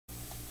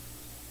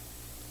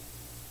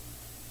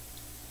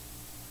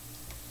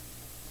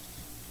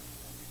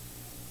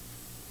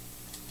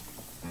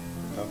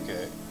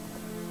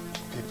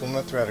in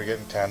the thread are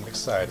getting kind of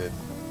excited.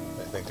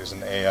 They think there's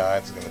an AI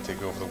that's going to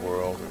take over the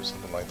world or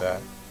something like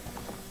that.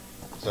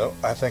 So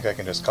I think I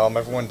can just calm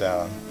everyone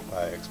down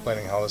by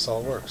explaining how this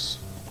all works.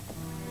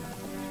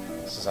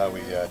 This is how we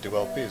do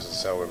LPs, this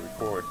is how we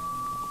record.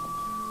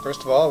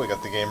 First of all, we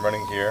got the game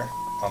running here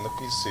on the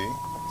PC.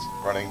 It's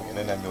running in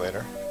an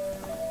emulator.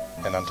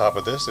 And on top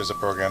of this, there's a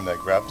program that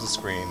grabs the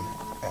screen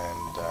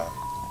and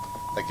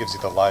that gives you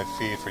the live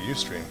feed for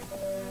Ustream.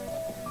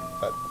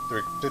 But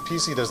the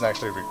PC doesn't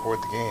actually record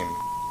the game.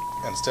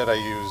 Instead, I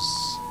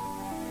use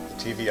the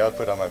TV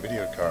output on my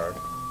video card.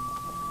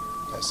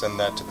 I send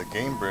that to the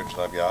game bridge that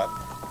I've got,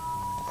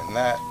 and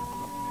that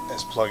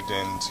is plugged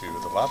into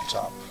the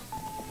laptop.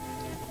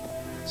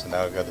 So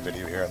now we've got the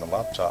video here on the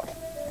laptop.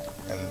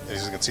 And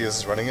as you can see, this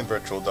is running in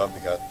virtual dub. We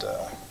got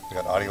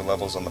audio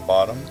levels on the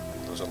bottom.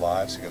 Those are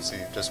live, so you can see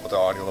just what the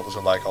audio levels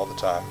are like all the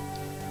time.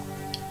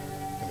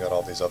 We've got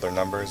all these other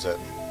numbers that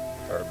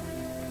are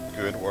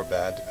good or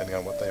bad, depending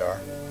on what they are.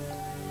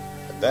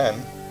 But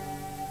then,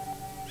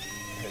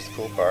 here's the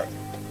cool part.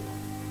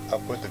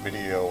 Output the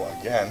video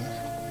again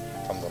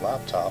from the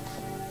laptop,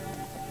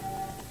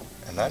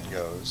 and that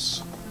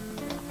goes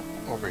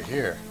over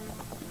here.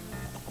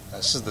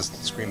 This is the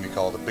screen we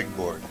call the big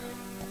board.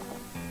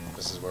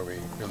 This is where we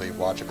really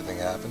watch everything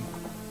happen.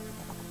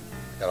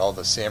 Got all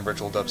the same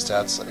virtual dub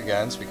stats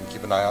again, so we can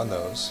keep an eye on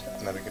those.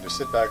 And then we can just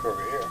sit back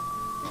over here,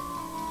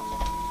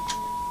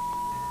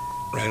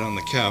 right on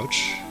the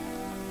couch,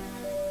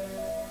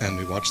 and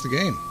we watch the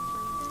game.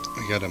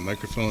 We got a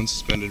microphone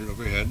suspended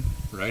overhead,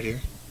 right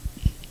here.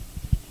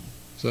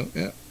 So,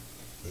 yeah,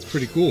 it's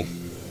pretty cool.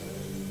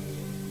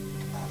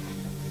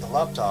 The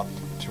laptop,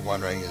 if you're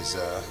wondering, is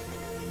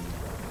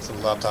so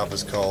the laptop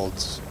is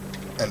called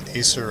an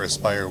Acer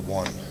Aspire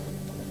 1.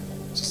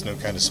 It's just no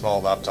kind of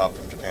small laptop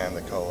from Japan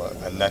they call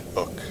a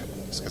netbook.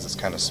 It's because it's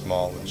kind of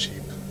small and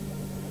cheap.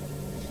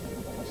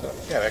 So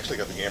yeah, I've actually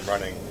got the game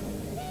running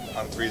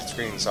on 3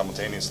 screens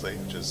simultaneously,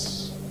 which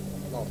is,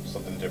 well,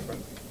 something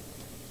different.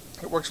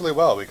 It works really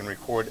well. We can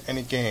record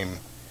any game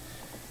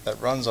that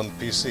runs on the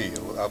PC.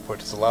 It will output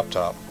to the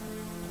laptop.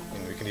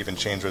 And we can even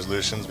change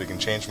resolutions. We can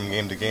change from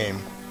game to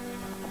game,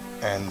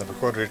 and the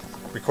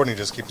recording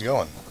just keeps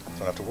going.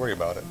 Don't have to worry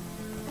about it.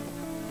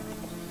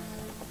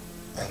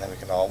 And then we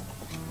can all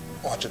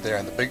watch it there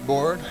on the big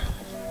board.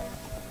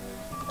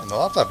 And the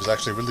laptop is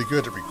actually really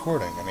good at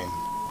recording. I mean,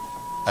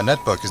 a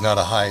netbook is not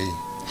a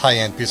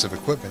high-end piece of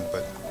equipment,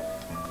 but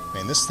I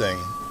mean, this thing,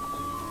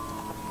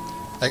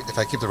 if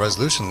I keep the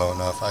resolution low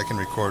enough, I can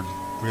record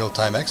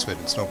real-time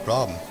exvid. It's no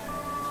problem.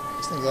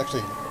 This thing's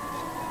actually...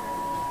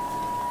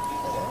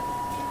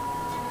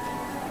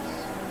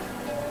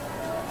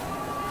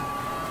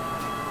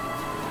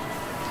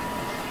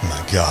 Oh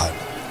my God,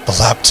 the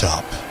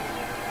laptop.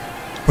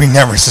 We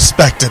never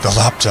suspected the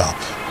laptop.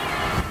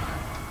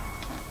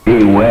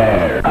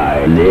 Beware,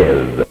 I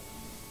live.